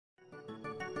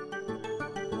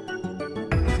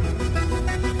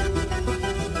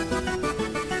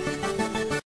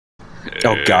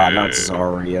Oh god, not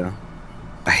Zarya.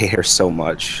 I hate her so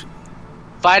much.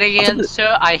 Fighting against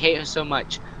her, I hate her so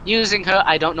much. Using her,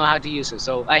 I don't know how to use her,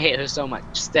 so I hate her so much.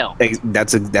 Still.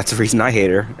 That's the reason I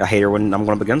hate her. I hate her when I'm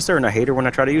going up against her, and I hate her when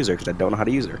I try to use her because I don't know how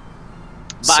to use her.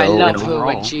 But so, I love her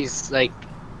when she's like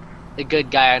a good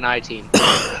guy on our team.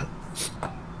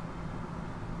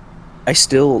 I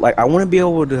still like. I want to be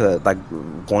able to like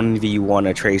 1v1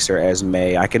 a Tracer as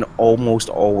Mei. I can almost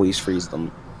always freeze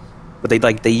them, but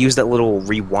they use that little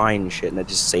rewind shit, and it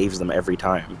just saves them every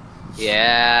time.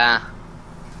 Yeah.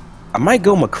 I might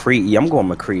go McCree. Yeah, I'm going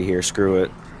McCree here. Screw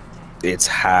it. It's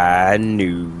high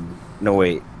noon. No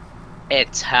wait.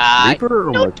 It's high. Reaper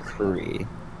or McCree?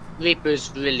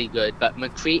 Reaper's really good, but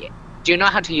McCree. Do you know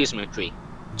how to use McCree?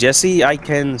 Jesse, I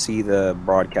can see the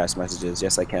broadcast messages.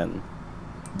 Yes, I can.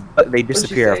 But they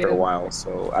disappear after a while,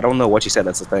 so I don't know what you said.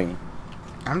 That's the thing.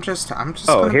 I'm just oh,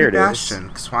 gonna here be it Bastion,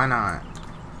 because why not?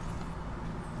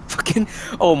 Fucking,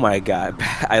 oh my god,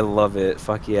 I love it.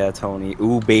 Fuck yeah, Tony.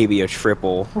 Ooh, baby, a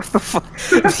triple. What the fuck?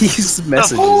 These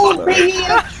messages. Ooh, baby,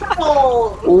 a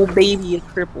triple. Ooh, baby, a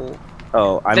triple.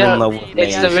 Oh, I'm in love with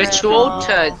It's the ritual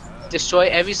to destroy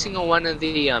every single one of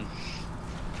the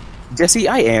Jesse,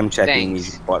 I am checking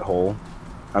his butthole.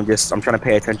 I'm trying to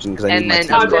pay attention because I need my. And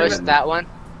then of course that one.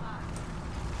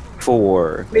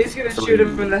 4. He's gonna shoot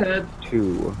him in the head.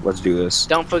 2. Let's do this.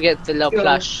 Don't forget the low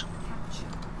plush.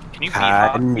 Can you beat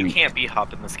hop? You can't beat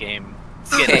hop in this game.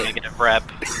 It's getting negative rep.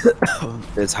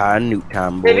 It's high newt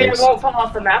time, boys. Maybe it won't fall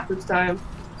off the map this time.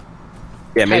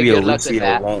 Yeah, maybe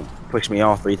Lucio won't push me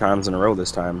off 3 times in a row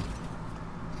this time.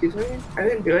 Excuse me? I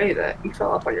didn't do any of that. You fell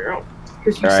off on your own.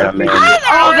 Alright, I'm in.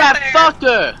 Oh, that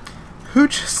fucker! Who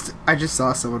just... I just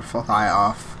saw someone fly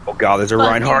off. Oh god, there's a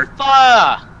Reinhardt.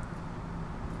 Fire!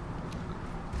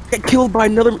 Get killed by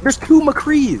another... There's 2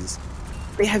 McCrees!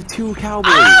 They have 2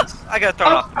 cowboys! I got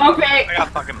thrown off. Okay. I got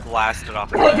fucking blasted off.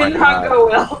 That did not go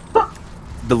well.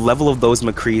 The level of those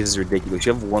McCrees is ridiculous.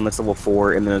 You have one that's level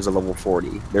 4, and then there's a level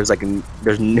 40. There's like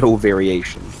there's no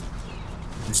variation.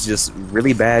 It's just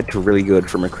really bad to really good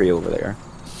for McCree over there.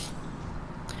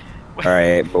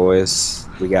 Alright, boys.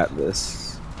 We got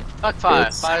this. Fuck fire.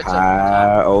 It's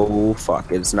high... Oh,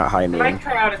 fuck. It's not high noon. I might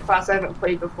try out a class I haven't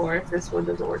played before if this one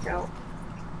doesn't work out.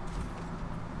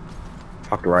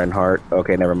 Talk to Reinhardt.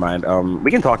 Okay, never mind. We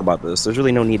can talk about this. There's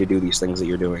really no need to do these things that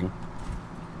you're doing.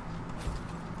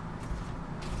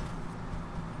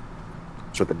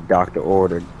 That's what the doctor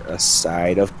ordered. A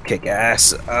side of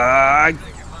kick-ass.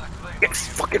 Get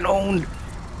fucking owned.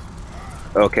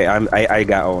 Okay, I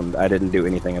got owned. I didn't do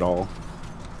anything at all.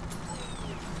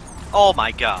 Oh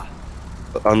my god.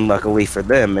 But unluckily for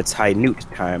them, it's high newt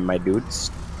time, my dudes.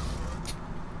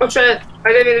 Oh shit!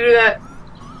 I didn't mean to do that.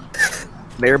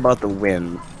 They're about to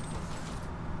win.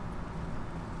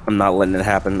 I'm not letting it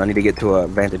happen. I need to get to a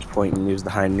vantage point and use the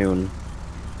high noon.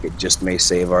 It just may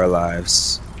save our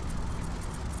lives.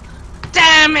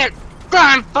 Damn it!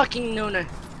 Damn fucking nooner.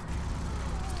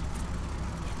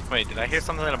 Wait, did I hear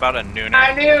something about a nooner?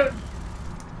 I knew.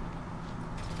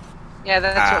 Yeah,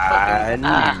 that's what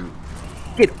fucking.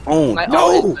 Get owned. My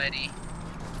No!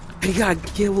 I got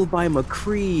killed by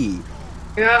McCree.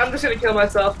 Yeah, I'm just gonna kill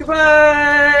myself.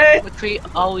 Goodbye! McCree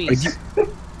always.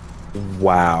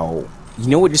 Wow. You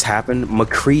know what just happened?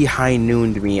 McCree high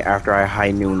nooned me after I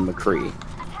high nooned McCree.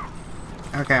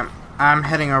 Okay, I'm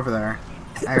heading over there.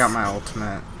 I got my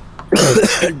ultimate.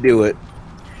 Do it.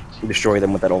 Destroy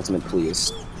them with that ultimate,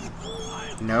 please.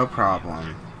 No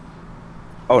problem.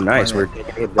 Oh, nice. We're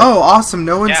oh, awesome.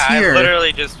 No one's here. I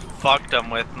literally just fucked them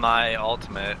with my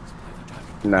ultimate.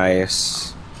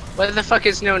 Nice. What the fuck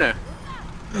is Nooner?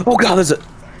 Oh god, there's a...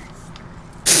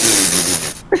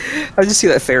 I just see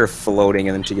that Fair floating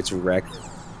and then she gets wrecked.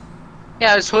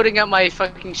 Yeah, I was holding up my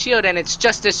fucking shield and it's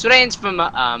Justice Reigns from,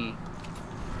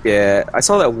 Yeah, I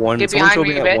saw that one... Get behind me,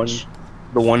 bitch.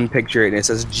 The one picture and it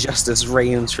says Justice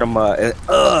Reigns from,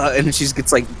 and she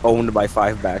gets, like, owned by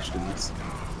 5 Bastions.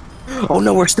 Oh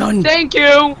no, we're stunned! Thank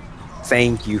you!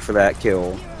 Thank you for that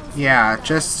kill. Yeah,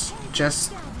 just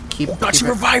keep... Oh god, she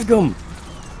revived him!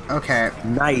 Okay.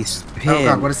 Nice pin. Oh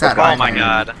god, what is that? Oh my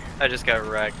god. I just got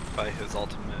wrecked by his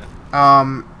ultimate.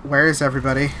 Where is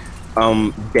everybody?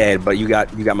 Dead, but you got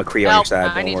McCree on your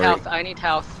side, I need health, I need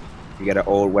health. You got an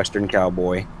old western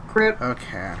cowboy. Crip.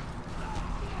 Okay.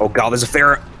 Oh god, there's a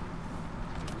Pharah!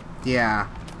 Yeah.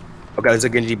 Oh god, there's a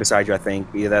Genji beside you, I think.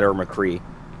 Either that or McCree.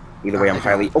 Either way, I'm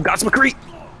highly... Oh god, it's McCree!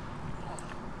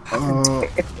 Oh.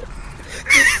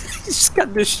 He just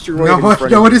got destroyed.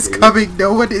 No one is coming.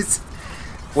 No one is...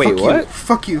 Wait, what?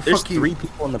 Fuck you. There's Fuck you. 3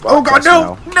 people in the Oh god, broadcast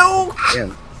no! now. No!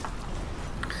 Damn.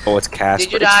 Oh, it's Casper.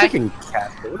 Did you die? It's freaking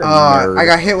Casper. What a nerd. I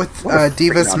got hit with What a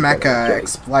Diva's freaking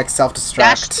mecha, like Dash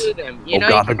self-destruct. through them. You Oh know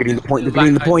god, you they're can getting the point, do they're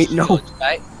getting the background point, no! shields,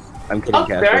 right? I'm kidding, Oh,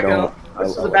 Casper, there I go. don't. This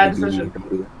is a bad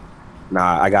decision.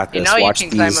 Nah, I got You this. know you Watch can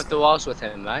climb these. up the walls with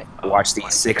him, right? Watch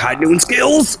these sick high noon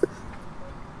skills!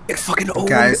 Get fucking owned!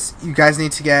 Guys, you guys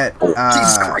need to get. Oh,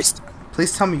 Jesus Christ!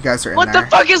 Please tell me you guys are in What there. the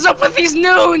fuck is up with these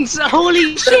noons?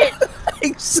 Holy shit!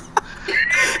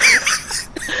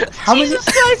 How many? Jesus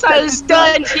Christ, I was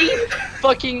done. He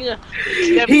fucking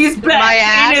clipped He's back, my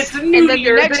and ass, it's and then the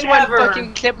newier next than one ever.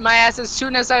 fucking clipped my ass as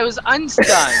soon as I was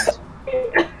unstunned.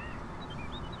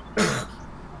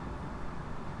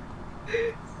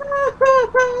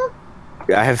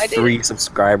 I have I did 3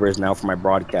 subscribers now for my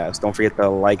broadcast. Don't forget to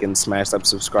like and smash that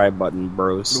subscribe button,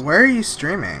 bros. Where are you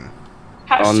streaming?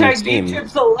 On Hashtag Steam. YouTube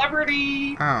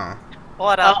celebrity. Oh.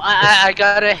 What Oh, up? I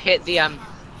gotta hit the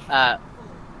Alright,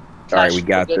 we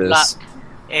got good this. luck.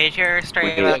 Is your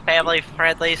stream Wait. a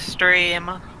family-friendly stream?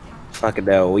 Fuck it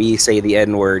though, we say the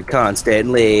N-word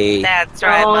constantly. That's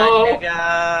right, Oh.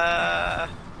 my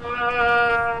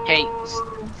nigga. Hey,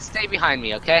 stay behind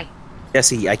me, okay?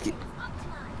 Jesse, I can...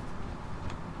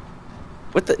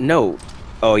 What the? No.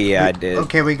 Oh yeah, I did.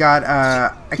 Okay, we got.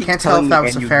 I Keep can't tell telling if that me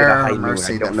was and a you get a fair high or noon.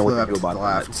 mercy I that don't know what flew to up do to the about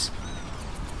that. left.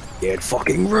 Get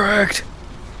fucking wrecked.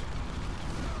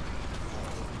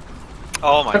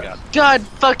 Oh my god. God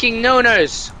fucking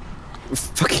no-nos!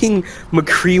 Fucking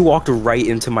McCree walked right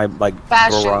into my like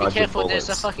Bastion, barrage be of careful, there's a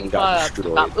bullets fucking and got fire.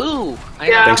 destroyed. Ooh! I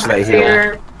Yeah, know. Thanks for that I'm heal.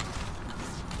 here.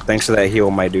 Thanks for that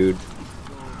heal, my dude.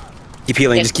 Keep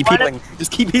healing. Yes, Just keep what healing.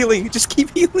 Just keep healing. Just keep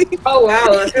healing. Oh wow,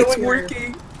 that's It's really weird.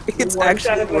 working. It's One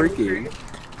shot actually of working.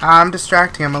 I'm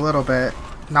distracting him a little bit.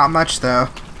 Not much though.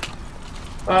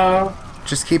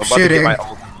 Just keep I'm about to get shooting. my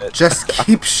ultimate. Just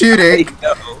keep shooting.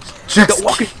 No. Just. Don't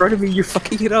walk in front of me. You're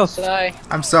fucking it up. Sorry.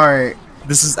 I'm sorry.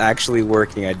 This is actually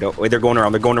working. I don't. Wait, they're going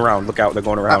around. They're going around. Look out. They're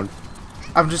going around.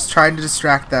 I'm just trying to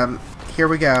distract them. Here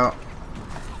we go.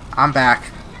 I'm back.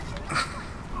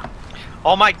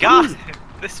 Oh my god!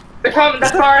 This. They're coming. The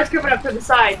car is coming up to the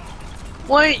side.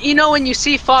 Well, you know when you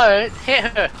see fire, hit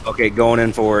her. Okay, going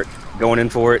in for it. Going in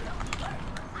for it.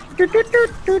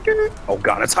 Oh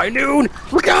god, it's high noon.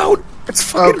 Look out!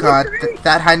 It's Oh fucking god, McCree.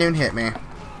 that high noon hit me.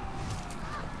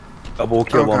 Double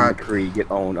kill Oh, on God. McCree. Get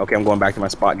owned. Okay, I'm going back to my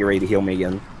spot. Get ready to heal me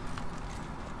again.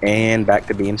 And back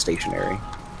to being stationary.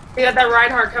 We got that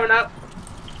Reinhardt coming up.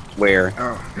 Where?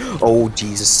 Oh. Oh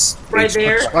Jesus! Right H-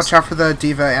 there. Watch out for the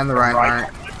Diva and the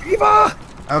Reinhardt. Diva!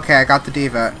 Okay, I got the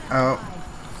Diva. Oh,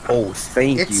 Oh,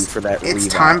 thank you it's for that. it's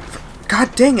revive. time.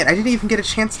 God dang it! I didn't even get a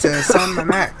chance to summon my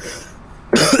mech.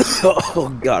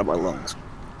 Oh god, my lungs.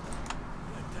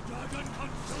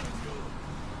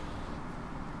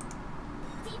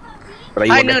 But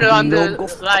I knew it on the go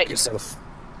fuck right. yourself.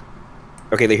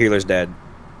 Okay, the healer's dead.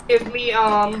 Give me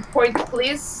points,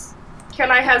 please.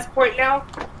 Can I has point now?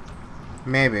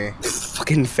 Maybe.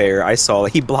 Fucking fair. I saw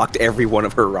he blocked every one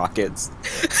of her rockets.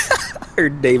 Her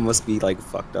day must be like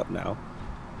fucked up now.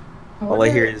 All I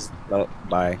hear is oh,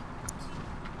 bye.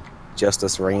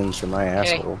 Justice reigns from my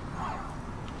Okay. asshole.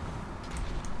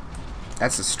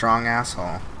 That's a strong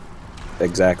asshole.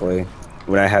 Exactly.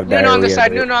 When I have Noon diarrhea. on the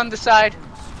side, they- noon on the side.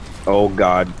 Oh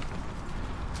god.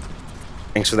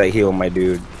 Thanks for that heal, my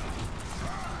dude.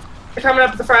 They're coming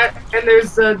up to the front, and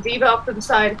there's the Diva up to the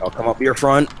side. I'll come up your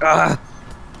front. Ah!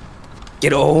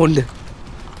 Get owned!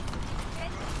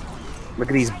 Look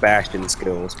at these Bastion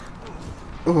skills.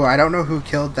 Ooh, I don't know who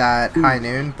killed that high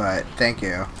noon, but thank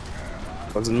you.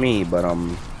 Wasn't me, but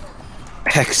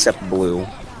except blue.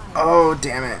 Oh,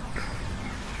 damn it.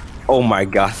 Oh my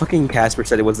god, fucking Casper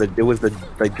said it was the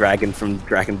dragon from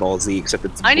Dragon Ball Z, except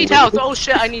it's I need blue. health. Oh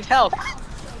shit, I need health.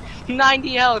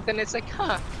 90 health, and it's like,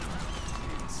 huh.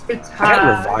 It's I got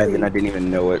high. revived and I didn't even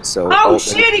know it, so Oh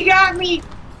shit, he got me!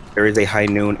 there is a high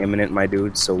noon imminent, my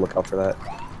dude, so look out for that.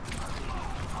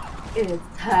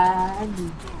 It's high.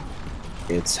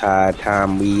 It's high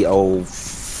time we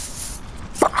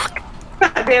fuck.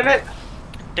 God damn it.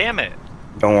 Damn it.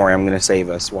 Don't worry, I'm gonna save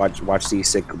us. Watch these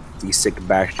sick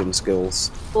Bastion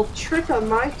skills. Little trick on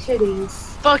my titties.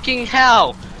 Fucking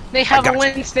hell. They have got a you.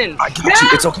 Winston. I got you.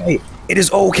 It's okay. It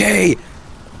is okay.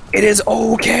 It is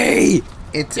okay.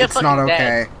 It's You're it's not fucking okay.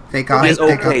 dead. They got It is they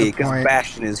got okay the because point.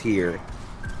 Bastion is here.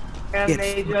 And Get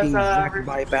they fucking just wrecked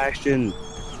by Bastion. need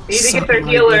to Suck get their my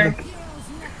healer. dick.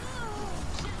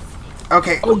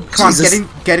 Okay, Oh, come on, Jesus.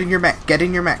 get in your mech, get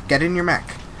in your mech, get in your mech.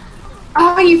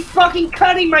 Oh, you fucking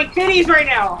cutting my titties right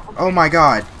now! Oh my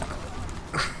god.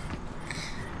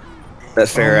 That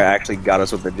Farah actually got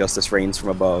us with the Justice Reigns from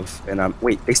above. And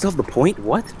wait, they still have the point?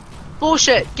 What?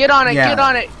 Bullshit. Get on it, Yeah. get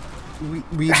on it. We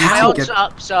need My to ult's get.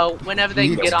 up, so whenever they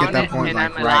We can need get to on that it point and like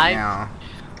I'm right alive, now.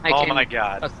 I Oh can my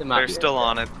god. fuck them up. They're still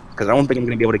on it. Because I don't think I'm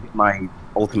gonna be able to get my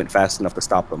ultimate fast enough to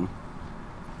stop them.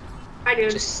 I do.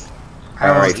 Just I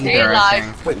don't Alright. stay either. I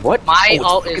alive. think. Wait, what? My it's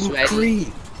ult is fucking ready.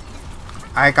 McCree.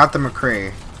 I got the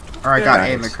McCree, or I got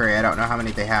a Nice. McCree. I don't know how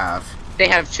many they have. They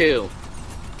have 2.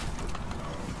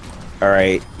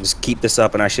 Alright, just keep this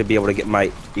up and I should be able to get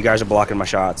my... You guys are blocking my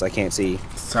shots. I can't see.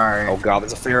 Sorry. Oh god,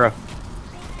 there's a Pharah.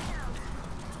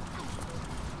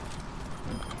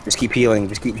 Just keep healing.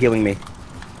 Just keep healing me.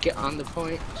 Get on the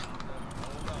point.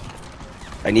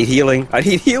 I need healing. I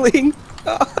need healing.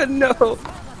 Oh no.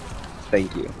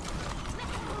 Thank you.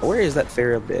 Where is that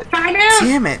Pharah bit? I know.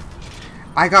 Damn it!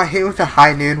 I got hit with a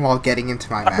high noon while getting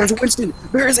into my There's a mech. Winston.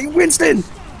 There is a Winston.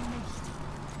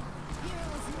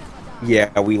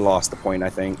 Yeah, we lost the point, I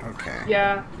think. Okay.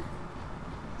 Yeah.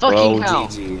 Fucking Whoa, hell.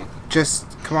 GG. Just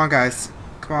come on, guys.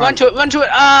 Come on. Run to it, run to it!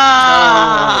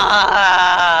 Ah!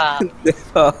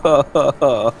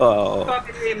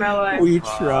 Fucking hate my life. We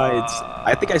tried.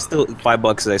 I think I still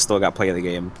 $5. I still got play of the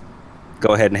game.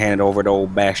 Go ahead and hand it over to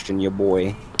old Bastion, your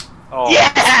boy. Oh,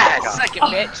 Yes! God. Second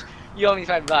bitch! You owe me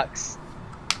 $5.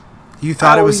 You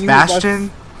thought it How was you Bastion?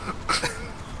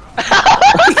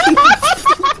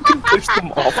 Push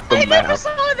them off the I never map. saw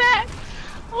that!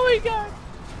 Oh my god.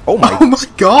 Oh my. Oh my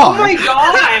god! Oh my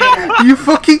god! You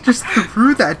fucking just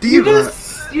threw that you diva. just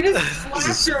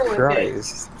slapped her with it.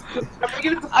 Christ. I'm gonna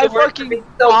give it the I floor fucking for being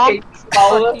so bombed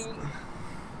capable of us. fucking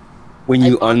When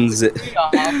you I bombed unzip. the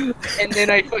off, and then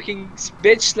I fucking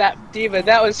bitch slapped Diva.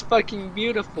 That was fucking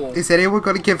beautiful. Is anyone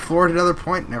going to give Ford another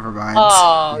point? Never mind.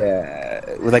 Oh,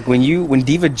 Yeah, like when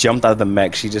Diva jumped out of the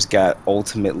mech, she just got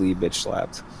ultimately bitch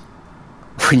slapped.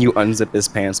 When you unzip his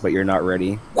pants, but you're not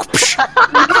ready.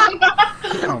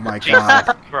 Oh my god.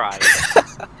 Jesus Christ.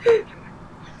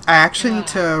 I actually need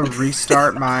to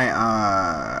restart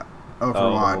my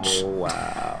Overwatch. Oh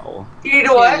wow. You need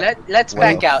to what? let's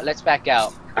back out. Let's back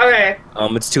out. Okay.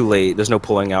 It's too late. There's no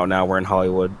pulling out now. We're in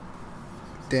Hollywood.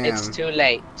 Damn. It's too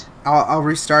late. I'll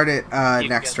restart it You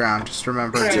next get- round. Just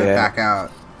remember to Yeah. back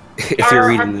out. If you're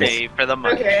reading this, Pay for the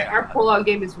money. Okay, our pullout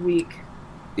game is weak.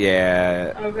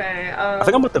 yeah. Okay, I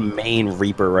think I'm with the main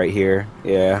Reaper right here.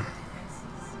 Yeah.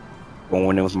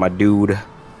 Going in with my dude,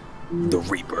 the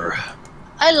Reaper.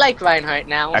 I like Reinhardt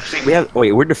now. Actually, we have.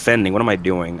 Wait, we're defending. What am I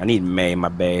doing? I need May in my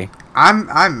bay. I'm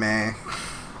May.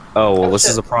 Oh well, Oh, this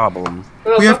shit. is a problem.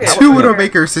 Well, We have okay, two okay.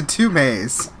 Widowmakers and 2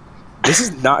 Mays. This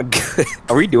is not good.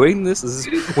 Are we doing this?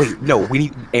 Wait, no. We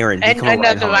need Aaron. And become a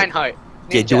another Reinhardt.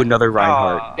 Yeah, do Ninja. another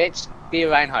Reinhardt. Aw, Bitch, be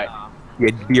Reinhardt.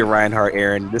 Yeah, be a Reinhardt,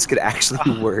 Aaron. This could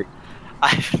actually work.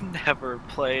 I've never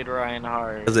played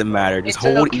Reinhardt. Doesn't matter. Just It's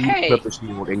hold okay. E, flip the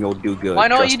shield, and you'll do good. Why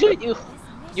don't Trust you do me. it?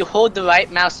 You hold the right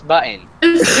mouse button.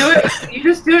 Just do it. You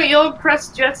just do it. You'll impress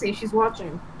Jessie. She's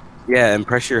watching. Yeah,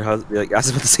 impress your husband. Like, I was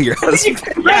about to say your husband.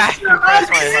 Yeah, that's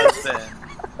my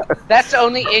husband. That's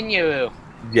only in you.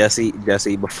 Jesse,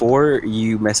 before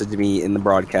you message me in the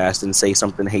broadcast and say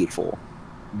something hateful,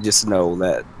 just know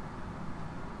that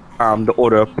I'm the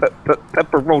order of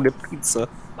pepperoni pizza.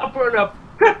 Up and up.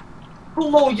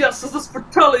 Hello, yes, this is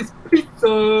Fratelli's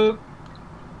Pizza.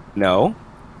 No?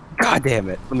 God damn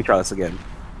it. Let me try this again.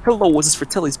 Hello, is this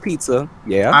Fratelli's Pizza?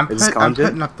 Yeah? I'm Is this putting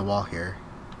content? up the wall here.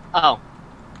 Oh.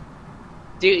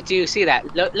 Do you see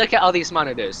that? Look at all these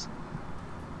monitors.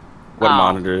 What Oh.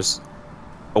 monitors?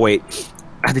 Oh, wait.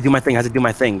 I have to do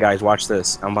my thing. Guys, watch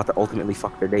this. I'm about to ultimately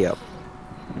fuck their day up.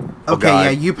 Oh, Okay, God. yeah,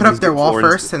 you put up their wall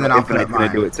Florence- first, and then I'll put up Infinite's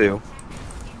gonna do mine. it too.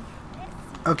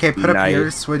 Okay, put up Nice.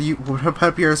 yours. Put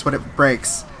up yours when it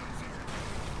breaks.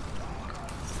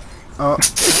 Oh.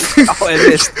 Oh, I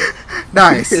missed.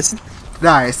 Nice. Missed.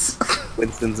 Nice.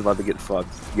 Winston's about to get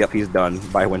fucked. Yep, he's done.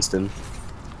 Bye, Winston.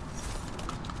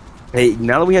 Hey,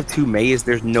 now that we have 2 Mays,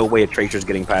 there's no way a Tracer's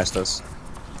getting past us.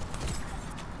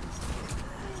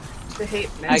 I hate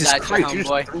I men. Jesus got you, Christ, you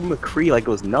homeboy. just threw McCree like it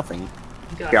was nothing.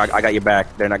 God. Yeah, I got your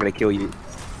back. They're not gonna kill you.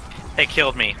 They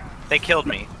killed me. They killed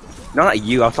me. No, not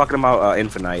you. I'm talking about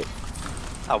Infinite.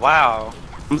 Oh, wow.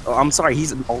 I'm sorry,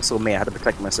 he's also a man. I had to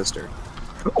protect my sister.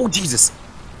 Oh, Jesus!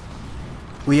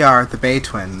 We are the Bay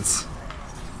Twins.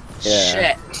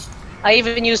 Yeah. Shit. I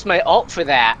even used my ult for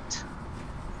that.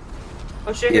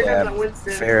 Oh shit, here Yeah, comes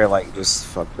Winston. Fair, like, just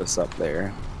fucked us up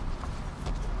there.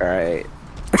 Alright.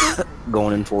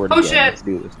 Going in forward Oh, again. shit. Let's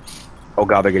do this. Oh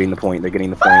god, they're getting the point. They're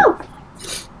getting the point.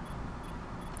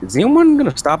 Is anyone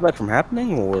gonna stop that from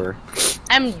happening, or...?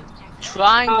 I'm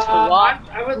trying to walk.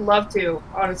 I would love to,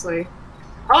 honestly.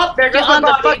 Oh, there goes Get my on the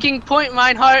body. fucking point,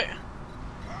 Reinhardt.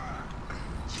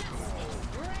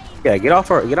 Yeah, get out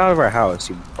of our house.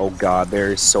 You, oh god,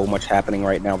 there is so much happening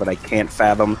right now that I can't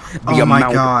fathom the Oh my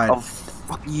amount God. of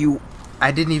fuck you.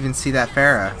 I didn't even see that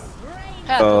Farah.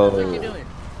 Pat, what are you doing?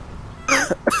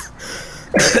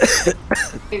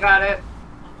 You got it.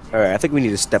 Alright, I think we need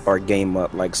to step our game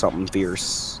up like something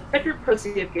fierce. Get your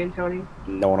pussy up again, Tony.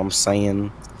 Know what I'm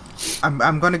saying?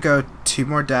 I'm gonna go 2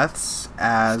 more deaths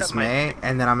as Step my May,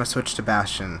 and then I'm gonna switch to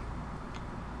Bastion.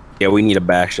 Yeah, we need a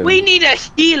Bastion. We need a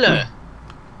healer.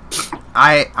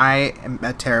 I am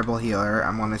a terrible healer.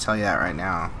 I'm gonna tell you that right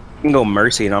now. You can go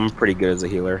Mercy, and I'm pretty good as a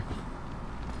healer.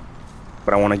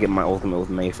 But I want to get my ultimate with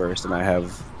May first, and I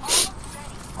have...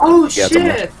 Oh Yeah, it's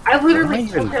shit! I What am I literally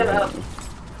even took it up doing?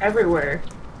 everywhere.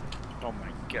 Oh my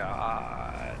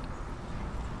god.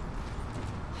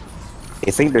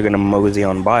 They think they're gonna mosey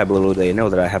on by, but little do they know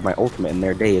that I have my ultimate, and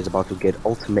their day is about to get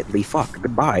ultimately fucked.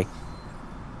 Goodbye.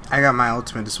 I got my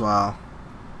ultimate as well.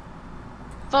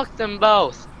 Fuck them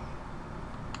both.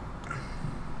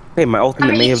 Hey, my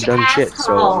ultimate may have you done shit,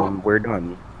 so asshole. we're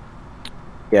done.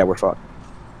 Yeah, we're fucked.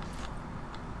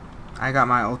 I got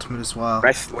my ultimate as well.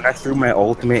 When I threw my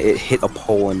ultimate, it hit a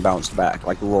pole and bounced back,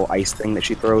 like the little ice thing that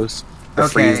she throws to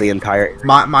Okay. freeze the entire area.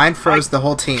 Mine froze the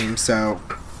whole team, so...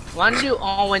 Why do you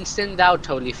always send out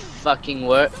totally fucking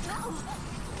work?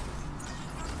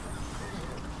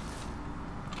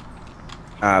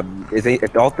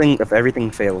 If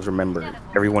everything fails, remember,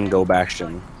 everyone go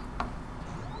Bastion.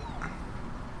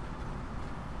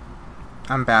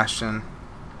 I'm Bastion.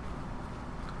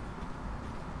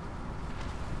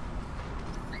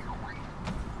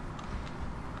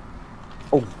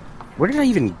 Oh, where did I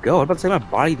even go? I was about to say my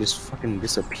body just fucking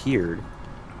disappeared.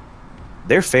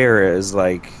 Their Pharah is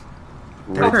like...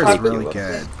 Farah is ridiculous. really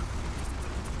good.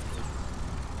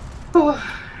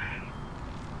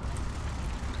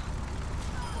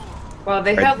 Well,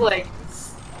 they have like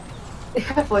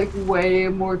way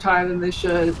more time than they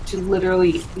should to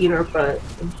literally eat our butt.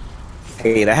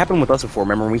 Hey, that happened with us before,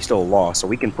 remember, we still lost, so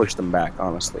we can push them back,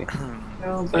 honestly.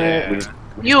 No, but Yeah.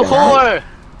 You gotta- whore!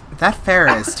 That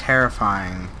Farah is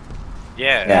terrifying.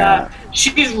 Yeah. Yeah.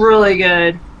 she's really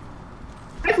good.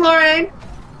 Hi, Lauren.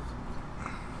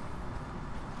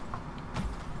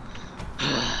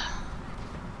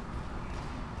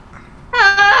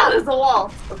 Ah, there's a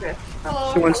wall. Okay.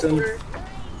 Hello. She wants them. Walker.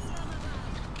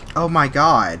 Oh my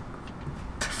god.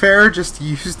 Farah just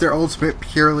used their ultimate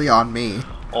purely on me.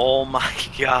 Oh my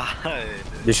god.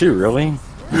 Did she really?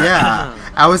 Yeah.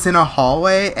 I was in a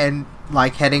hallway and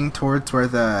like heading towards where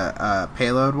the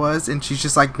payload was, and she's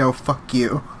just like, no, fuck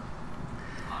you.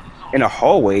 In a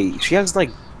hallway, she has like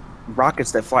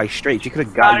rockets that fly straight. She could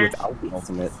have got you without the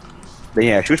ultimate. But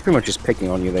yeah, she was pretty much just picking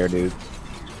on you there, dude.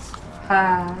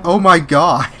 Oh my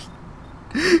god.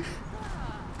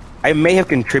 I may have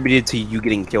contributed to you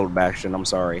getting killed, Bastion. I'm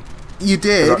sorry. You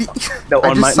did. No, I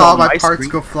on just my- saw no, on my my parts screen-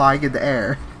 go flying in the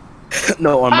air.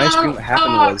 No, on my screen, what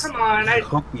happened was come on. I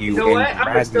took you, you know what? and I'm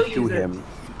gonna dragged still you to use it. him,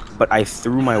 but I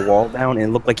threw my wall down, and it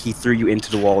looked like he threw you into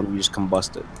the wall, and you just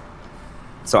combusted.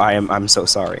 So I'm so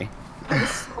sorry.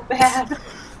 So bad.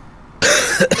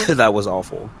 That was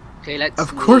awful. Okay, let's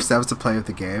Of course, that was the play of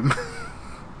the game.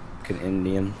 Fucking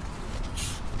Indian.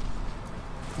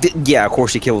 Yeah, of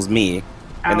course she kills me,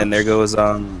 and then there Ouch. goes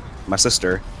my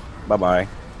sister. Bye bye.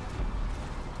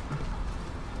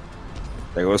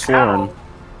 There goes Florin. Ow.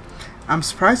 I'm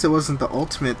surprised it wasn't the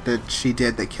ultimate that she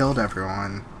did that killed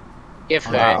everyone. give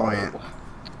her. Wow. Point.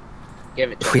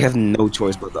 Give it to We her. have no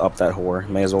choice but to up that whore.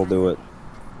 May as well do it.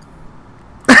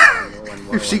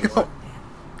 If she go,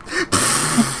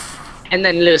 And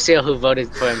then Lucille, who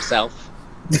voted for himself.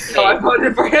 So I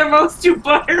voted for him. I was too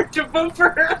buttered to vote for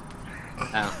her.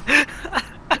 Oh.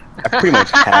 I pretty much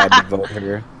had to vote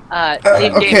her.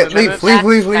 Leave okay, game,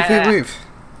 remember that? leave.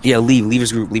 Yeah, leave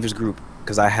his group,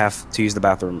 because I have to use the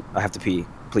bathroom. I have to pee.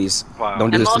 Please, Wow. don't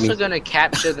do I'm this to also me. gonna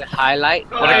capture the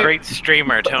highlight. What a great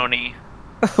streamer, Tony.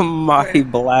 My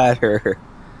bladder.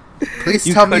 Please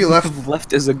tell me you couldn't left. have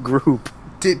left as a group.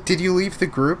 Did you leave the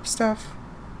group stuff?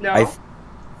 No, I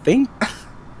think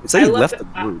it said I he left left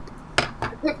the group. I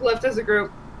took left as a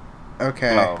group.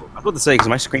 Okay. Oh, I was about to say because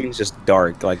my screen is just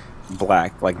dark, like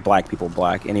black people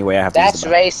black. Anyway, I have to. use That's the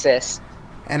bathroom. racist.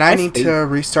 And I I need think- to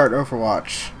restart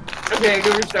Overwatch. Okay,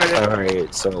 go restart it. All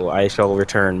right, so I shall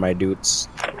return my dudes.